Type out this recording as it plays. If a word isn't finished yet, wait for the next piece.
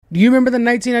Do you remember the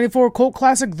 1994 cult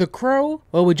classic The Crow?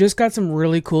 Well, we just got some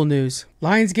really cool news.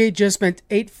 Lionsgate just spent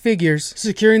 8 figures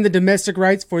securing the domestic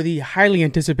rights for the highly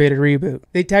anticipated reboot.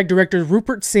 They tagged director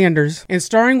Rupert Sanders, and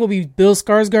starring will be Bill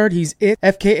Skarsgård, he's It,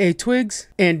 FKA Twigs,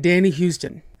 and Danny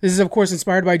Houston. This is of course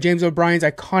inspired by James O'Brien's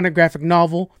iconic graphic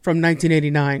novel from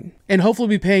 1989, and hopefully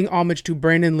be paying homage to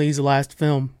Brandon Lee's last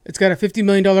film. It's got a $50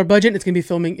 million budget, it's going to be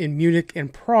filming in Munich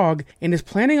and Prague, and is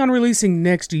planning on releasing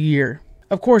next year.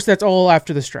 Of course, that's all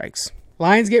after the strikes.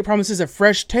 Lionsgate promises a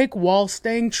fresh take while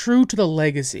staying true to the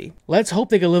legacy. Let's hope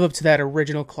they can live up to that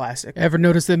original classic. Ever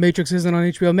notice that Matrix isn't on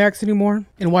HBO Max anymore?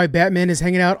 And why Batman is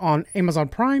hanging out on Amazon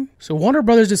Prime? So Warner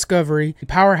Brothers Discovery, the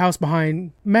powerhouse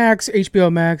behind Max,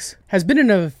 HBO Max, has been in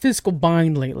a fiscal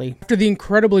bind lately. After the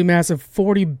incredibly massive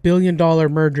 $40 billion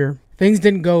merger, things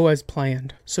didn't go as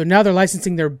planned. So now they're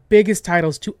licensing their biggest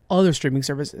titles to other streaming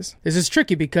services. This is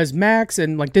tricky because Max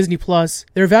and like Disney Plus,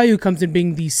 their value comes in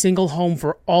being the single home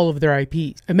for all of their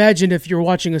IPs. Imagine if you're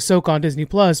watching Ahsoka on Disney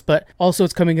Plus, but also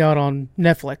it's coming out on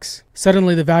Netflix.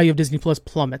 Suddenly the value of Disney Plus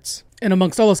plummets. And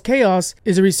amongst all this chaos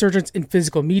is a resurgence in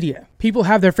physical media. People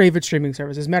have their favorite streaming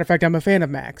services. As a matter of fact, I'm a fan of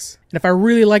Max. And if I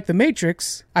really like The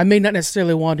Matrix, I may not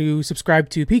necessarily want to subscribe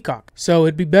to Peacock. So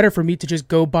it'd be better for me to just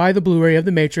go buy the Blu-ray of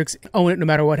The Matrix and own it no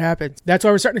matter what happens. That's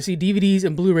why we're starting to see DVDs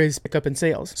and Blu-rays pick up in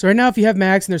sales. So right now, if you have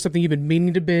Max and there's something you've been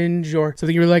meaning to binge or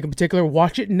something you really like in particular,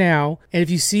 watch it now. And if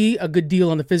you see a good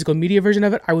deal on the physical media version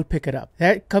of it, I would pick it up.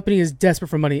 That company is desperate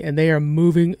for money and they are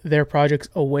moving their projects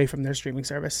away from their streaming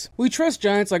service. We trust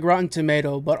giants like Rotten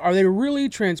Tomato, but are they really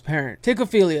transparent? Take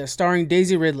Ophelia, starring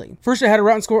Daisy Ridley. First, it had a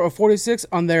Rotten score of 46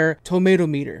 on their Tomato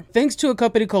meter. Thanks to a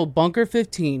company called Bunker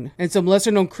 15 and some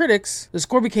lesser-known critics, the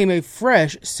score became a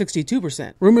fresh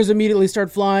 62%. Rumors immediately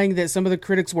started flying that some of the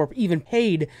critics were even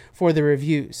paid for the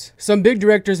reviews. Some big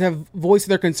directors have voiced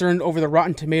their concern over the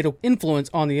Rotten Tomato influence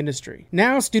on the industry.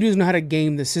 Now, studios know how to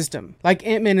game the system. Like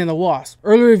Ant-Man and the Wasp,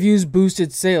 early reviews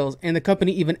boosted sales, and the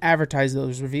company even advertised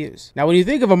those reviews. Now, when you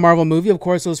think of a Marvel movie, of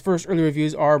course, those first early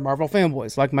reviews are Marvel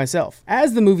fanboys, like myself.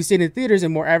 As the movie stayed in theaters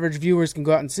and more average viewers can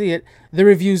go out and see it, the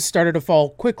reviews started to fall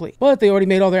quickly. But they already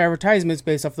made all their advertisements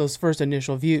based off those first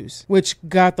initial views, which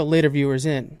got the later viewers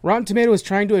in. Rotten Tomato is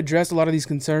trying to address a lot of these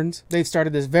concerns. They've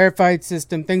started this verified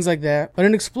system, things like that. But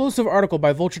an explosive article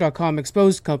by Vulture.com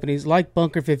exposed companies like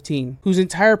Bunker 15, whose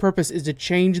entire purpose is to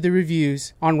change the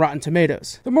reviews on Rotten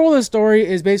Tomatoes. The moral of the story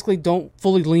is basically don't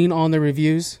fully lean on the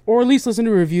reviews, or at least listen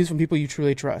to reviews from people you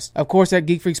truly trust. Of course, at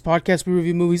Geek Freaks Podcast, we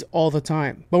review movies all the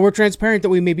time, but we're transparent that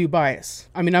we may be biased.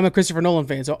 I mean, I'm a Christopher Nolan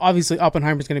fan, so obviously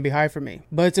Oppenheimer's going to be high for me.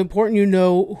 But it's important you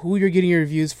know who you're getting your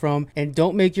reviews from and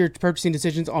don't make your purchasing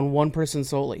decisions on one person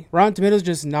solely. Rotten Tomatoes is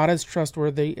just not as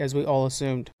trustworthy as we all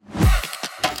assumed.